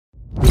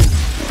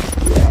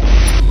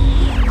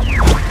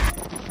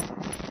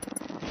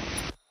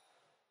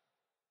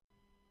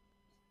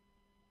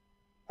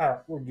All right,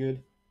 we're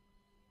good.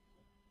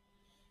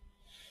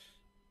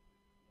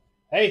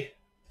 Hey,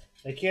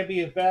 they can't be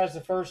as bad as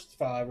the first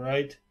five,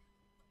 right?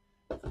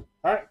 All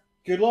right,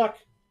 good luck.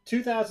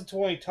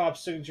 2020 Top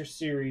Signature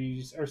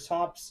Series, or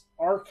Topps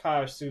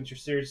Archive Signature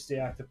Series, the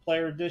Active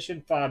Player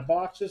Edition. 5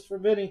 boxes for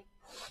Vinnie.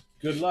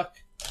 Good luck.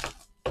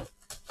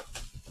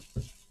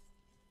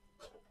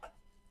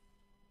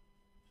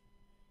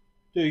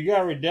 Dude, you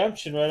got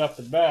redemption right off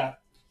the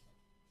bat.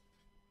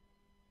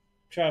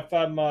 Trying to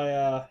find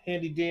my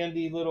handy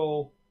dandy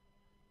little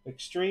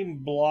extreme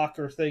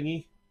blocker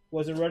thingy.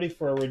 Wasn't ready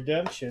for a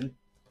redemption.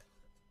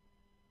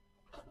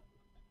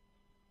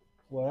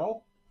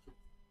 Well,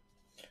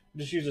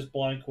 just use this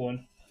blank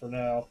one for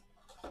now.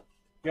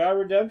 Got a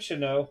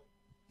redemption though.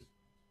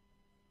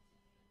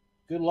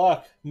 Good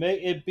luck. May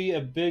it be a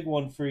big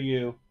one for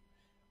you.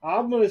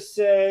 I'm gonna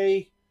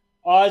say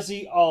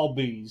Ozzy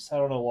Albies. I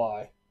don't know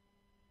why.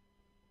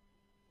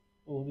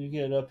 We'll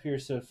get it up here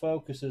so it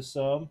focuses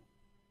some.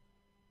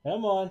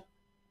 Come on.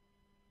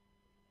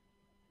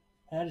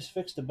 I just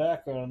fixed the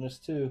background on this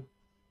too.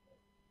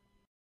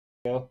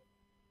 Go.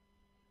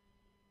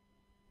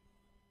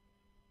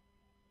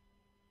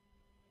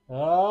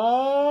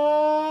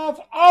 Oh,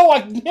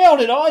 I nailed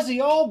it. Ozzy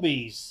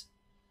Albies.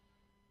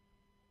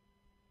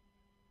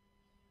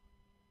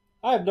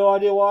 I have no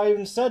idea why I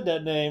even said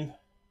that name.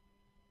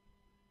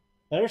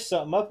 There's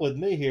something up with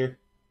me here.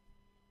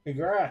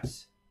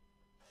 Congrats.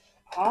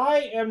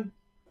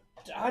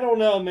 I don't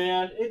know,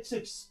 man. It's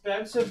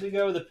expensive to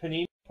go to the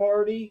Panini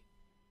party.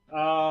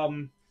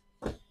 Um,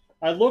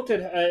 I looked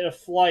at a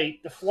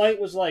flight. The flight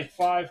was like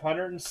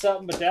 500 and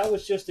something, but that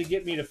was just to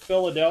get me to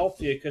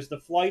Philadelphia because the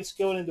flights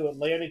going into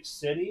Atlantic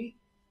City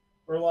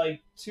were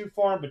like too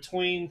far in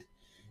between.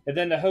 And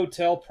then the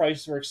hotel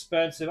prices were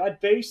expensive. I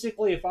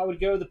basically, if I would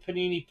go to the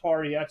Panini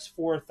party, that's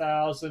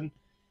 4,000.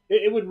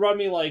 It would run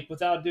me like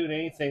without doing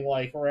anything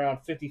like around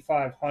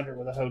 5,500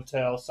 with a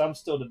hotel. So I'm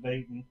still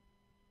debating.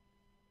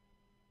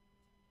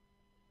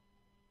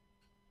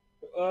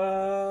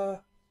 Uh,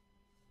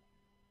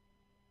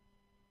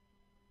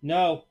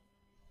 no.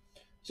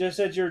 Just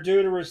said you're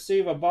due to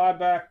receive a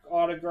buyback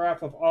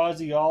autograph of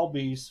Ozzy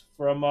Albies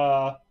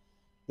from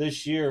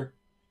this year.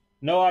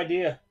 No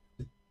idea.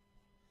 Is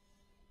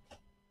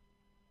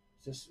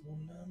this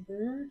one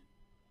numbered?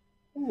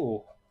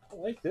 Ooh, I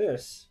like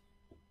this.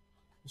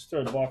 Let's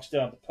throw the box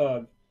down the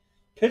pug.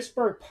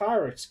 Pittsburgh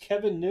Pirates,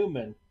 Kevin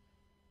Newman.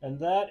 And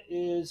that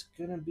is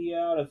going to be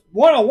out of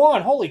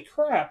 101. Holy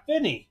crap,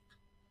 Vinny.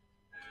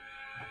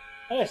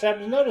 I just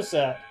happened to notice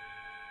that.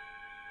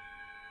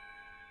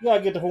 You got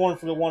to get the horn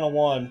for the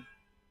 101.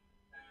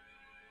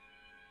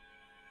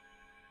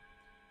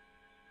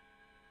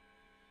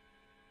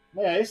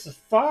 Man, this is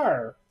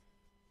fire.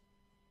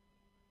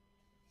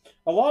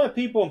 A lot of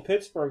people in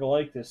Pittsburgh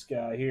like this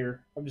guy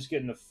here. I'm just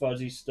getting the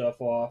fuzzy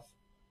stuff off.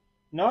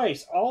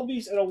 Nice.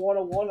 Albies at a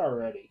 101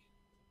 already.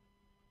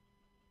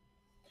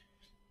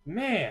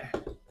 Man.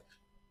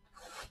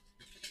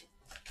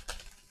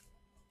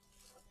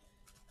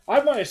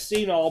 I might have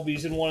seen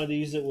Albies in one of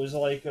these that was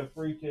like a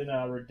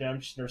freaking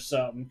redemption or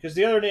something. Because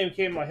the other name that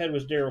came in my head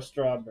was Daryl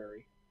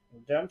Strawberry.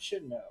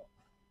 Redemption? No.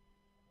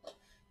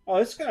 Oh,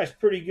 this guy's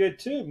pretty good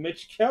too.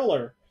 Mitch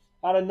Keller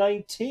out of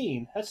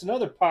 19. That's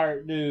another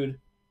pirate dude.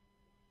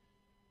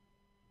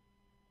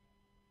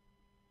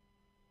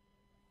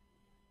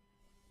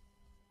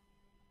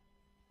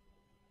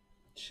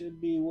 Should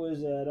be, what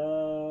is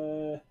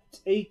that?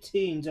 It's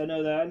 18s. I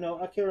know that.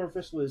 I can't remember if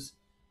this was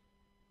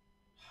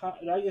high,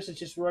 I guess it's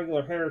just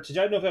regular heritage.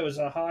 I don't know if that was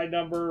a high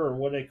number or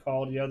what they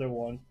call the other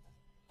one.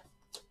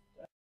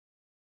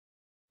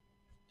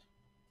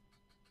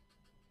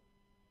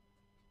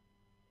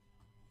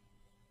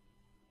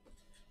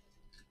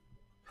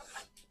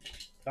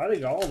 I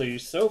think all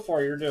these, so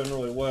far, you're doing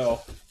really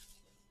well.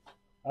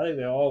 I think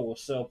they all will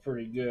sell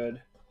pretty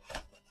good.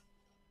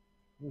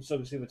 Let's look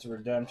and see if it's a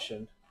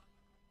redemption.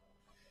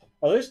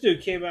 Oh, this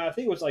dude came out, I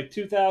think it was like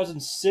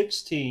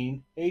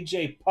 2016.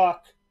 AJ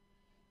Puck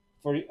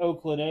for the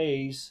Oakland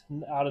A's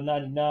out of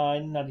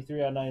 99,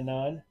 93 out of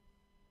 99.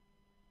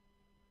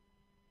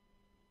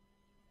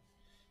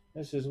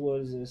 This is,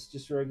 what is this?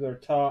 Just regular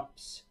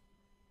tops.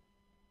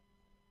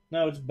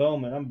 No, it's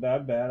Bowman. I'm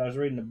bad. I was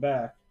reading the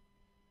back.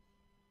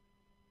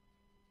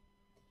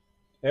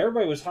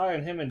 Everybody was high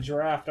on him in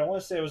draft. I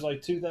want to say it was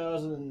like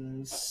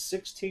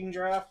 2016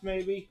 draft,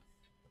 maybe.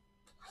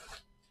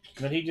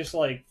 And then he just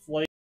like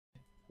flaked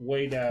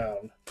way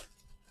down.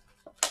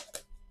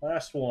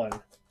 Last one.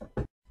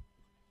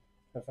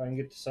 If I can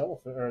get the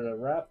cellophane or the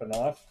wrapping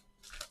off.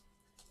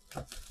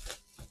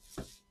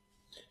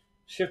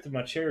 Shifted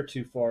my chair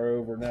too far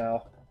over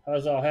now. I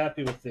was all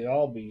happy with the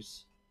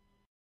Albies.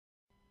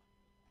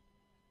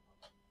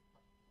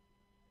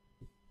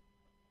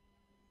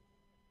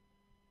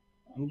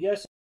 I'm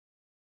guessing,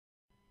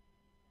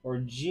 or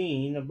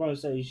Gene. I'm going to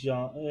say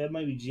Jean. It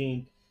might be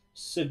Gene.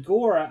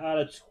 Segura out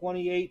of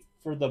 28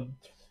 for the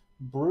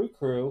Brew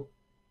Crew.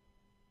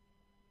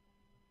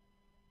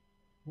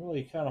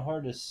 Really kind of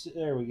hard to see.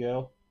 There we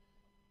go.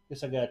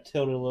 Guess I got to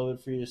tilt it a little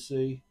bit for you to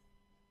see.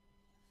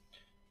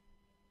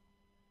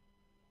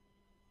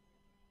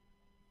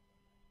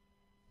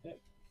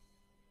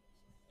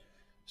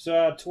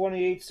 So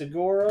 28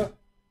 Segura,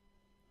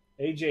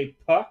 AJ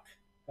Puck,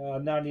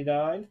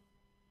 99.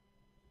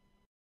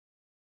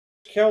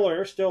 Keller,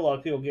 there's still a lot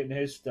of people getting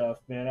his stuff,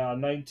 man.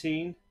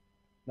 19.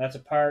 That's a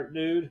Pirate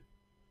dude.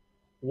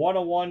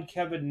 101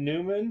 Kevin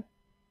Newman.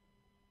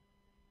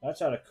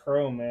 That's out of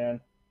Chrome,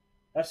 man.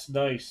 That's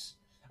nice.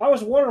 I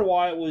was wondering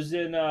why it was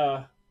in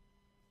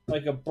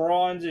like a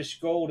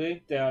bronzish gold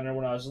ink down there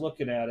when I was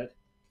looking at it.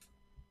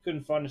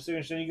 Couldn't find the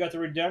signature. Then you got the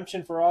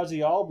redemption for Ozzy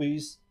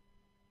Albies.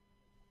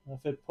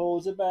 If it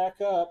pulls it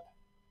back up.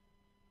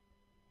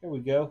 Here we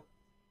go.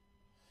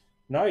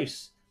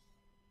 Nice.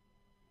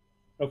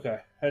 Okay,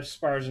 that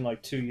expires in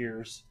like 2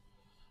 years.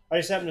 I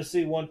just happened to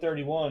see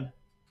 131.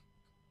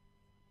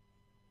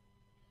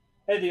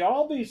 Hey, the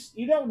Albies,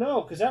 you don't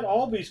know, because that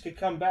Albies could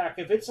come back.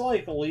 If it's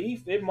like a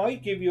Leaf, it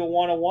might give you a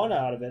 101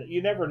 out of it.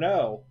 You never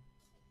know.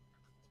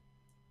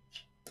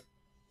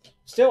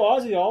 Still,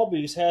 Ozzy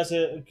Albies has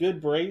a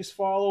good Braves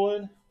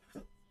following.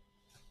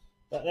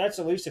 That's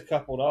at least a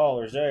couple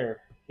dollars there.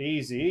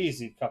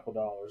 Easy couple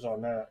dollars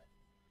on that.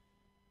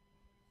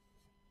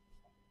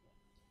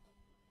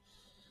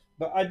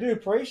 But I do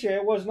appreciate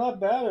it. Was not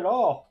bad at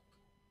all.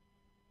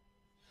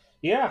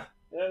 Yeah,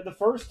 the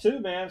first two,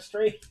 man,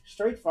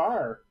 straight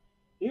fire.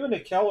 Even the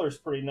Keller's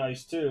pretty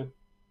nice too.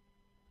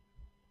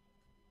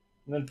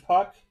 And then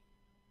Puck,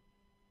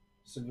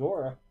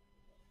 Segura.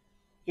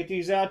 Get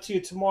these out to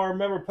you tomorrow.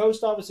 Remember,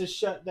 post office is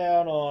shut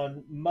down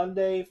on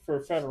Monday for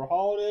a federal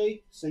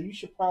holiday, so you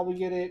should probably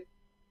get it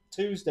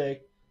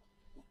Tuesday.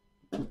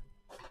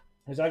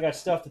 Because I got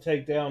stuff to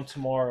take down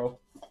tomorrow.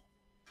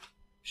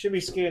 Should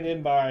be scanned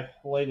in by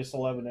latest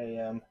 11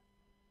 a.m.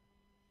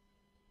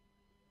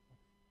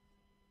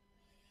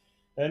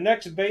 The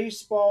next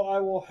baseball I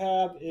will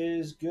have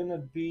is going to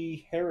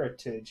be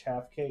Heritage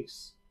half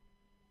case.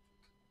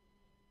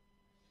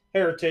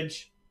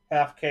 Heritage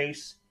half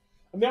case.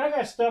 I mean, I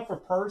got stuff for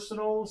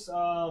personals.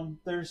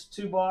 There's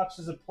 2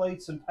 boxes of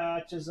plates and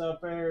patches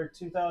up there.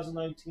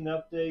 2019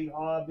 update,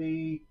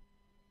 hobby.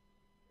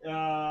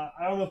 I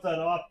don't know if that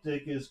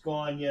optic is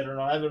gone yet or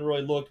not. I haven't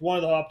really looked. One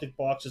of the optic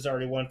boxes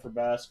already went for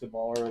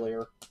basketball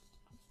earlier.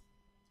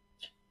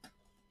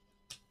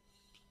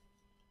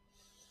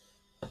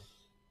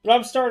 But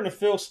I'm starting to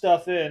fill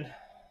stuff in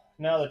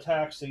now the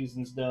tax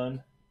season's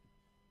done.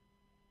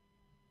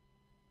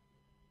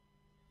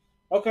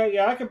 Okay,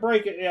 yeah, I can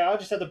break it. Yeah, I'll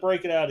just have to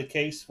break it out of the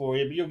case for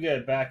you, but you'll get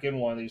it back in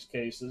one of these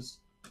cases.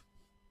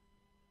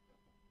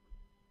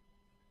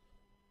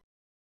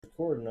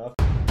 Record enough.